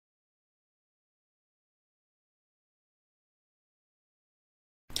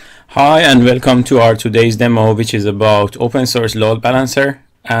Hi and welcome to our today's demo, which is about open source load balancer,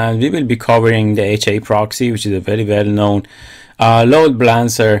 and we will be covering the HAProxy, which is a very well known load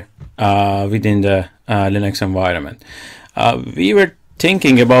balancer within the Linux environment. We were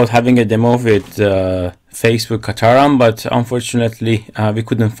thinking about having a demo with Facebook Kataram, but unfortunately we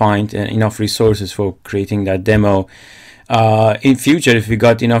couldn't find enough resources for creating that demo. In future, if we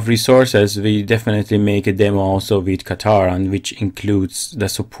got enough resources, we definitely make a demo also with Kataran, which includes the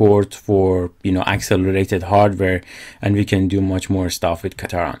support for accelerated hardware, and we can do much more stuff with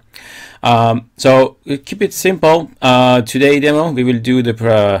Kataran. So keep it simple. Today demo we will do the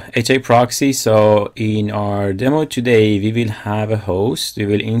HAProxy. So in our demo today we will have a host. We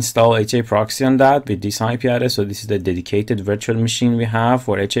will install HAProxy on that with this IP address. So this is the dedicated virtual machine we have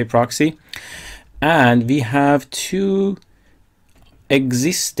for HAProxy. And we have two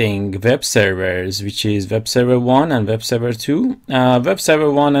existing web servers, which is web server 1 and web server 2. Web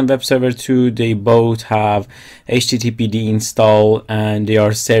server 1 and web server 2, they both have HTTPD installed, and they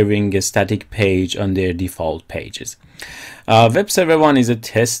are serving a static page on their default pages. Web server 1 is a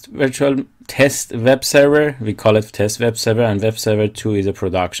test web server. We call it test web server, and web server 2 is a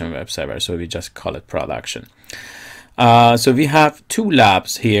production web server. So we just call it production. So we have two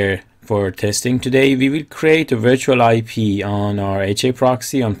labs here for testing. Today we will create a virtual IP on our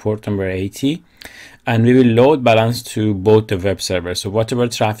HAProxy on port number 80, and we will load balance to both the web servers. So whatever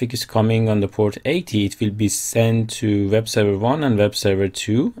traffic is coming on the port 80, it will be sent to web server 1 and web server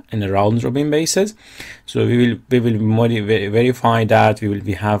 2 in a round robin basis. So we will verify that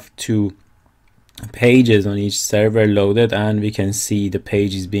we have two pages on each server loaded, and we can see the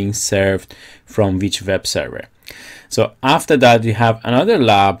page is being served from which web server. So after that, we have another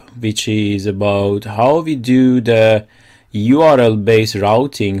lab, which is about how we do the URL based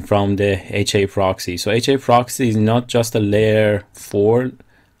routing from the HAProxy. So HAProxy is not just a layer 4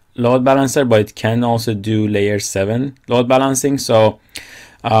 load balancer, but it can also do layer 7 load balancing. So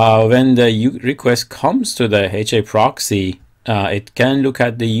when the request comes to the HAProxy, it can look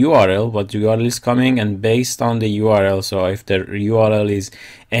at the URL, what URL is coming, and based on the URL, so if the URL is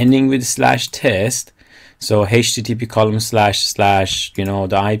ending with /test, so http column / the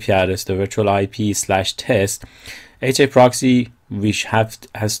IP address, the virtual IP /test, HAProxy which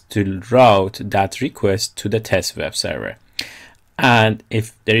has to route that request to the test web server. And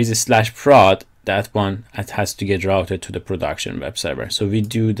if there is a /prod, that one it has to get routed to the production web server. So we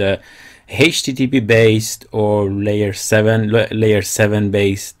do the HTTP based or layer 7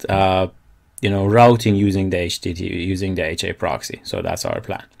 based routing using the HAProxy. So that's our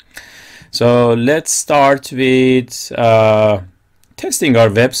plan. So let's start with testing our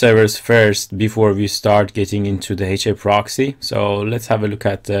web servers first before we start getting into the HAProxy. So let's have a look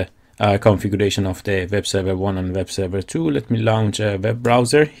at the configuration of the web server 1 and web server 2. Let me launch a web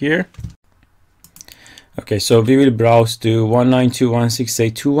browser here. Okay, so we will browse to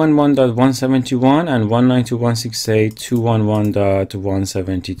 192.168.211.171 and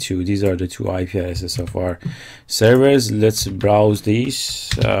 192.168.211.172. These are the two IP addresses of our servers. Let's browse these.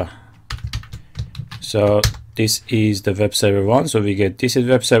 So this is the web server 1. So we get this is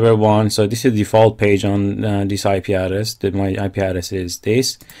web server 1. So this is the default page on this IP address. My IP address is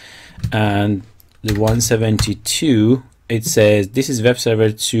this, and the 172. It says this is web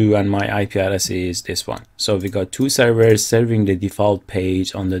server 2 and my IP address is this one. So we got two servers serving the default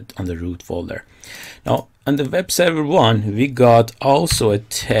page on the root folder. Now on the web server 1, we got also a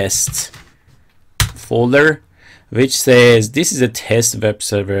test folder which says this is a test web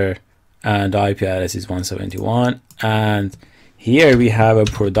server and the IP address is 171, and here we have a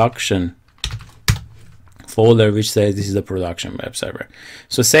production folder which says this is a production web server.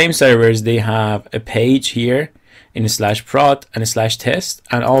 So same servers, they have a page here in a /prod and a /test,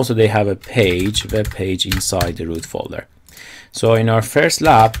 and also they have a web page inside the root folder. So in our first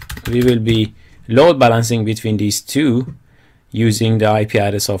lab, we will be load balancing between these two using the IP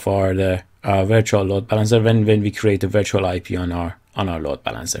address of our virtual load balancer when we create a virtual IP on our load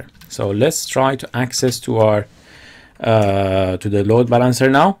balancer. So let's try to access to our to the load balancer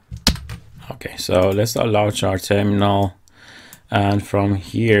now. Okay, so let's launch our terminal, and from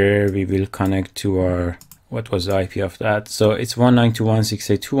here we will connect to our, what was the IP of that? So it's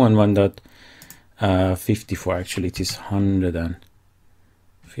 192.168.211.54. Actually, it is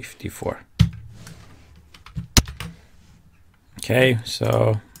 154. Okay,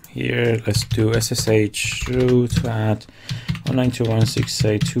 so here let's do SSH root at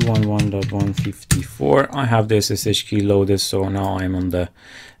 192.168.211.154. I have the SSH key loaded, so now I'm on the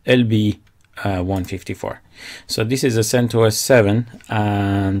LB 154. So this is a CentOS 7,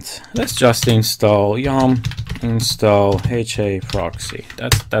 and let's just install yum install HAProxy.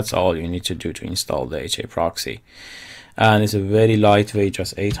 That's all you need to do to install the HAProxy. And it's a very lightweight,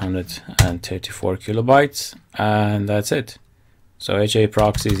 just 834 kilobytes, and that's it. So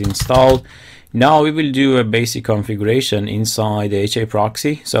HAProxy is installed. Now we will do a basic configuration inside the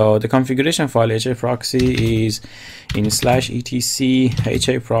HAProxy. So the configuration file HAProxy is in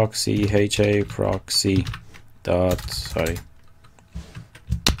 /etc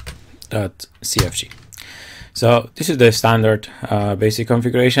HAProxy So this is the standard basic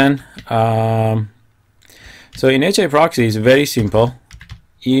configuration. So in HAProxy is very simple.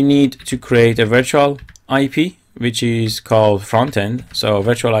 You need to create a virtual IP, which is called frontend. So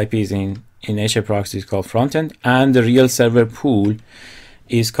virtual IP is in HAProxy is called frontend, and the real server pool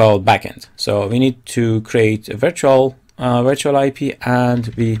is called backend. So we need to create a virtual IP, and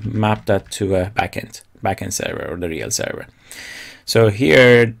we map that to a backend server, or the real server. So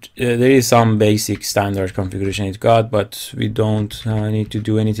here there is some basic standard configuration it got, but we don't need to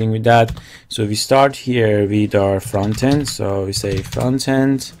do anything with that. So we start here with our frontend. So we say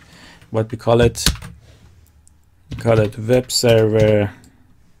frontend, what we call it? We call it web server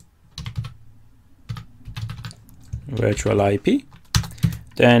virtual IP.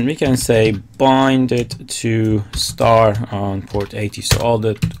 Then we can say bind it to star on port 80. So all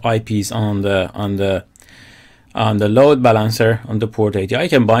the IPs on the load balancer on the port 80. I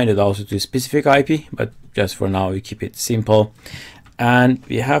can bind it also to a specific IP, but just for now we keep it simple. And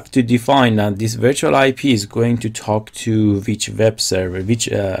we have to define that this virtual IP is going to talk to which web server, which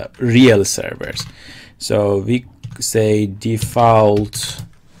real servers. So we say default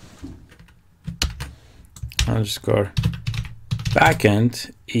underscore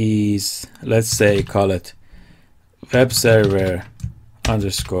backend is, let's say, call it web server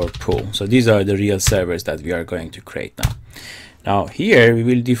underscore pool. So these are the real servers that we are going to create now. Now here we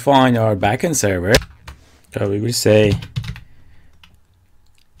will define our backend server. So we will say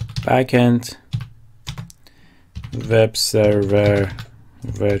backend web server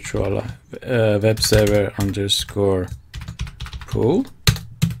virtual web server underscore pool.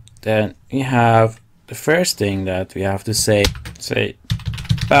 Then we have the first thing that we have to say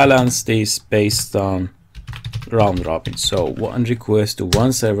balance this based on round robin. So one request to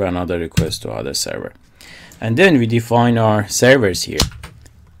one server, another request to other server. And then we define our servers here.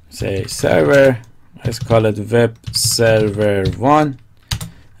 Say server, let's call it web server 1,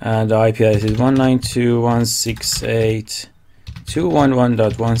 and the IP address is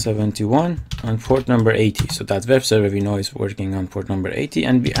 192.168.211.171 on port number 80. So that web server we know is working on port number 80,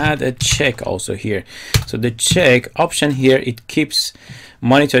 and we add a check also here. So the check option here, it keeps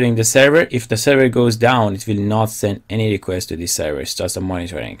monitoring the server. If the server goes down, it will not send any request to this server. It's just a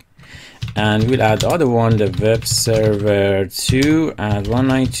monitoring. And we'll add the other one, the web server 2 at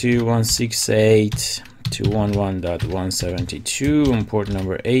 192.168.211.172 on port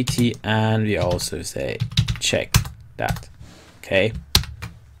number 80, and we also say check that. Okay,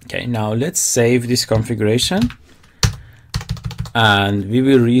 now let's save this configuration, and we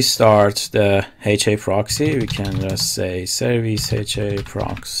will restart the HAProxy. We can just say service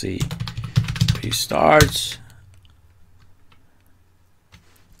HAProxy restart.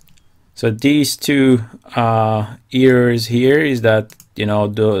 So these two errors here is that, you know,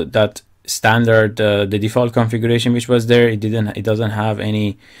 that standard the default configuration which was there, it doesn't have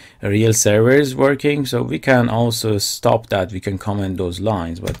any real servers working. So we can also stop that. We can comment those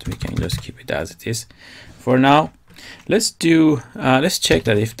lines, but we can just keep it as it is for now. Let's check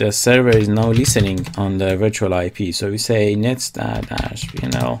that if the server is now listening on the virtual IP. So we say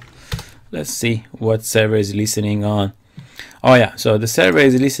netstat-, let's see what server is listening on. Oh yeah, so the server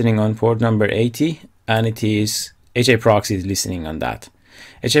is listening on port number 80, and it is HAProxy is listening on that.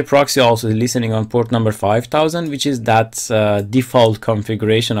 HAProxy also is listening on port number 5000, which is that default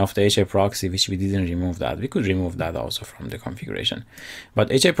configuration of the HAProxy, which we didn't remove that. We could remove that also from the configuration. But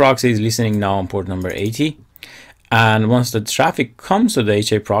HAProxy is listening now on port number 80. And once the traffic comes to the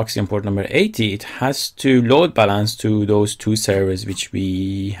HAProxy on port number 80, it has to load balance to those two servers which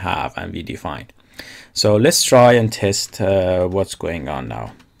we have and we defined. So let's try and test what's going on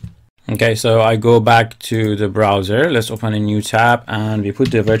now. Okay, so I go back to the browser. Let's open a new tab, and we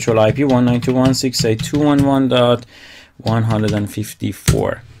put the virtual IP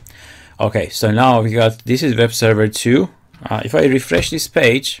 192.168.211.154. Okay, so now we got, this is web server 2. If I refresh this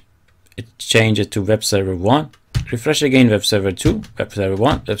page, it changes to web server 1. Refresh again, web server 2, web server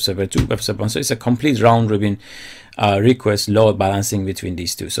 1, web server 2, web server 1. So it's a complete round robin request load balancing between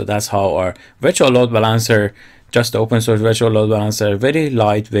these two. So that's how our virtual load balancer, just the open source virtual load balancer, very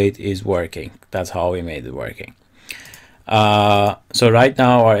lightweight, is working. That's how we made it working. So right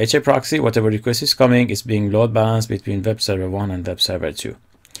now our HAProxy, whatever request is coming, is being load balanced between web server 1 and web server 2.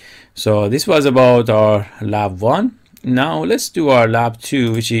 So this was about our lab 1. Now let's do our lab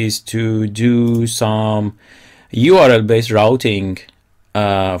 2, which is to do some URL based routing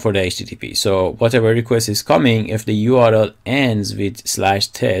for the HTTP. So whatever request is coming, if the URL ends with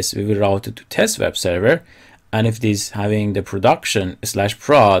 /test, we will route it to test web server. And if it is having the production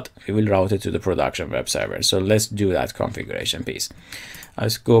 /prod, we will route it to the production web server. So let's do that configuration piece.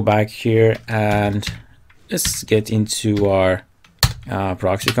 Let's go back here and let's get into our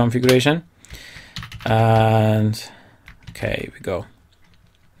proxy configuration. And okay, here we go.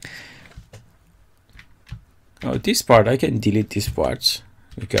 Oh, this part, I can delete these parts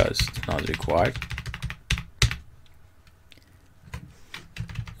because it's not required.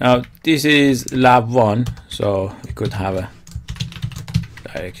 Now this is lab 1, so we could have a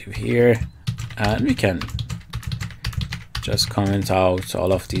directive here, and we can just comment out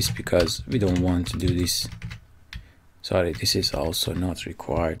all of this because we don't want to do this. Sorry, this is also not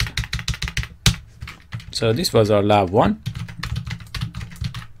required. So this was our lab 1.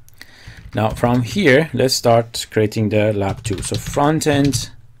 Now from here, let's start creating the lab 2. So front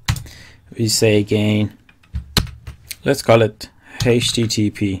end, we say again, let's call it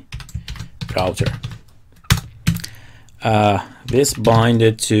HTTP router. This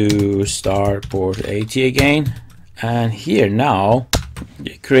binded to start port 80 again, and here now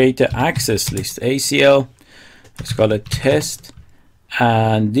you create the access list ACL. Let's call it test,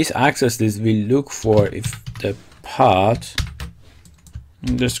 and this access list will look for if the path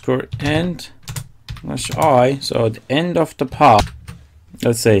underscore end /i, so the end of the path,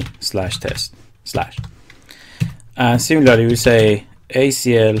 let's say /test /. And similarly, we say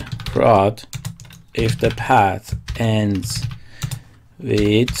ACL prod if the path ends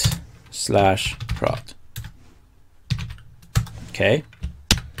with /prod. Okay.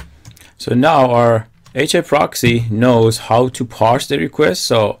 So now our HAProxy knows how to parse the request.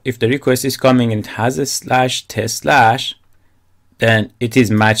 So if the request is coming and it has a /test/, then it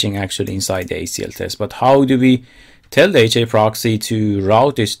is matching actually inside the ACL test. But how do we tell the HAProxy to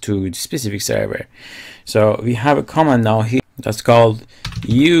route this to the specific server? So we have a command now here that's called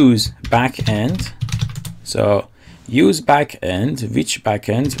use backend. So use backend, which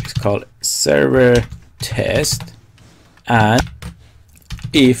backend is called server test, and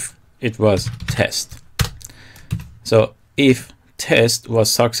if it was test. So if test was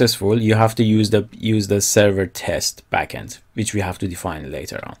successful, you have to use the server test backend, which we have to define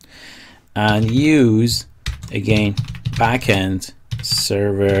later on, and use again backend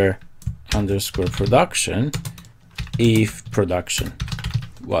server underscore production if production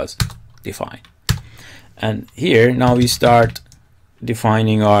was defined. And here now we start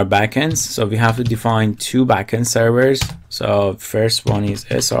defining our backends. So we have to define 2 backend servers. So first one is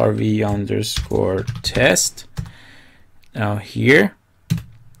srv underscore test. Now here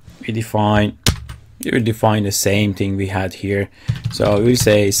we will define the same thing we had here. So we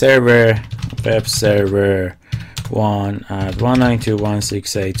say server web server 1 at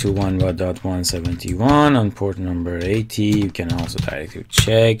 192.168.211.171 on port number 80. You can also directly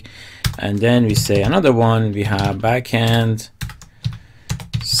check. And then we say another one, we have backend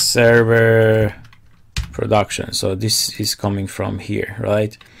server production. So this is coming from here,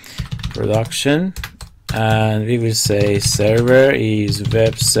 right? Production. And we will say server is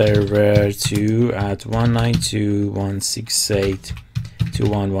web server 2 at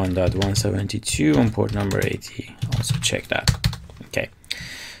 192.168.211.172 on port number 80. Also check that. Okay,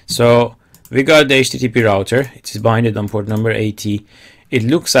 so we got the HTTP router. It is binded on port number 80. It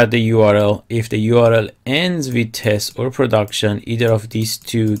looks at the URL. If the URL ends with test or production, either of these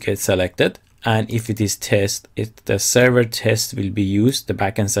 2 gets selected. And if it is test, the server test will be used, the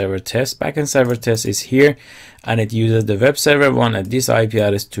backend server test. Backend server test is here, and it uses the web server 1 at this IP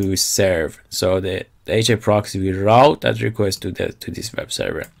address to serve. So the HAProxy will route that request to this web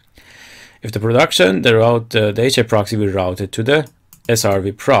server. If the production, the HAProxy will route it to the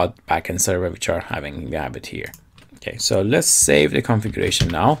SRV prod backend server, which are having the habit here. Okay, so let's save the configuration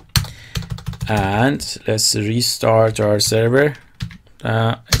now, and let's restart our server.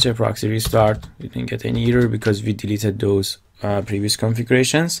 HAProxy restart. We didn't get any error because we deleted those previous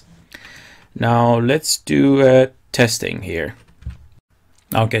configurations. Now let's do testing here.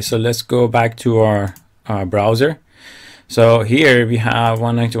 Okay, so let's go back to our browser. So here we have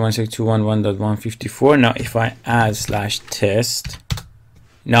 192.168.211.154. Now if I add /test,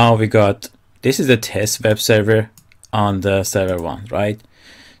 now we got, this is the test web server on the server 1, right?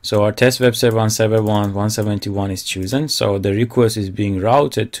 So our test web server on server 1, 171 is chosen. So the request is being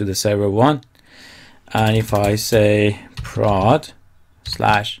routed to the server 1. And if I say prod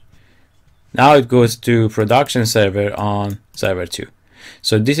slash. Now it goes to production server on server 2.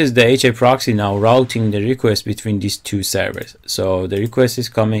 So this is the HAProxy now routing the request between these two servers. So the request is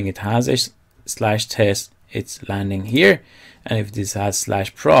coming, it has a /test, it's landing here, and if this has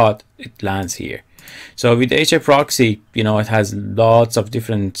 /prod, it lands here. So with HAProxy, you know, it has lots of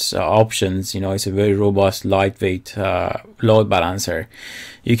different options. You know, it's a very robust, lightweight load balancer.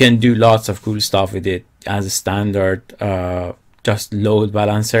 You can do lots of cool stuff with it as a standard just load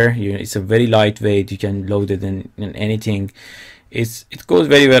balancer. It's a very lightweight. You can load it in anything. It goes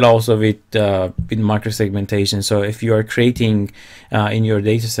very well also with microsegmentation. So if you are creating in your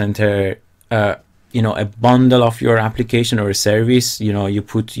data center, you know, a bundle of your application or a service, you know, you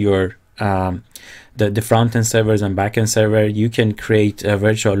put your the front-end servers and back-end server, you can create a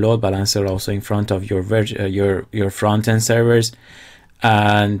virtual load balancer also in front of your front-end servers,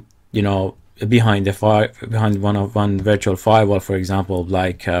 and you know, behind one virtual firewall, for example,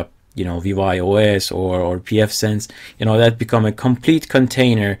 like you know, VYOS or pfSense, you know, that become a complete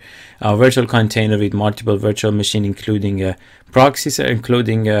container, a virtual container with multiple virtual machine, including a proxy,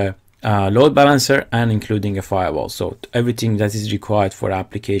 including a load balancer, and including a firewall. So everything that is required for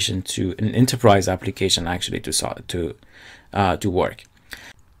application to an enterprise application actually to work.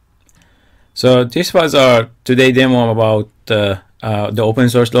 So this was our today demo about the open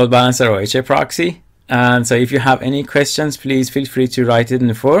source load balancer or HAProxy. And so if you have any questions, please feel free to write it in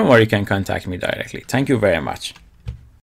the forum, or you can contact me directly. Thank you very much.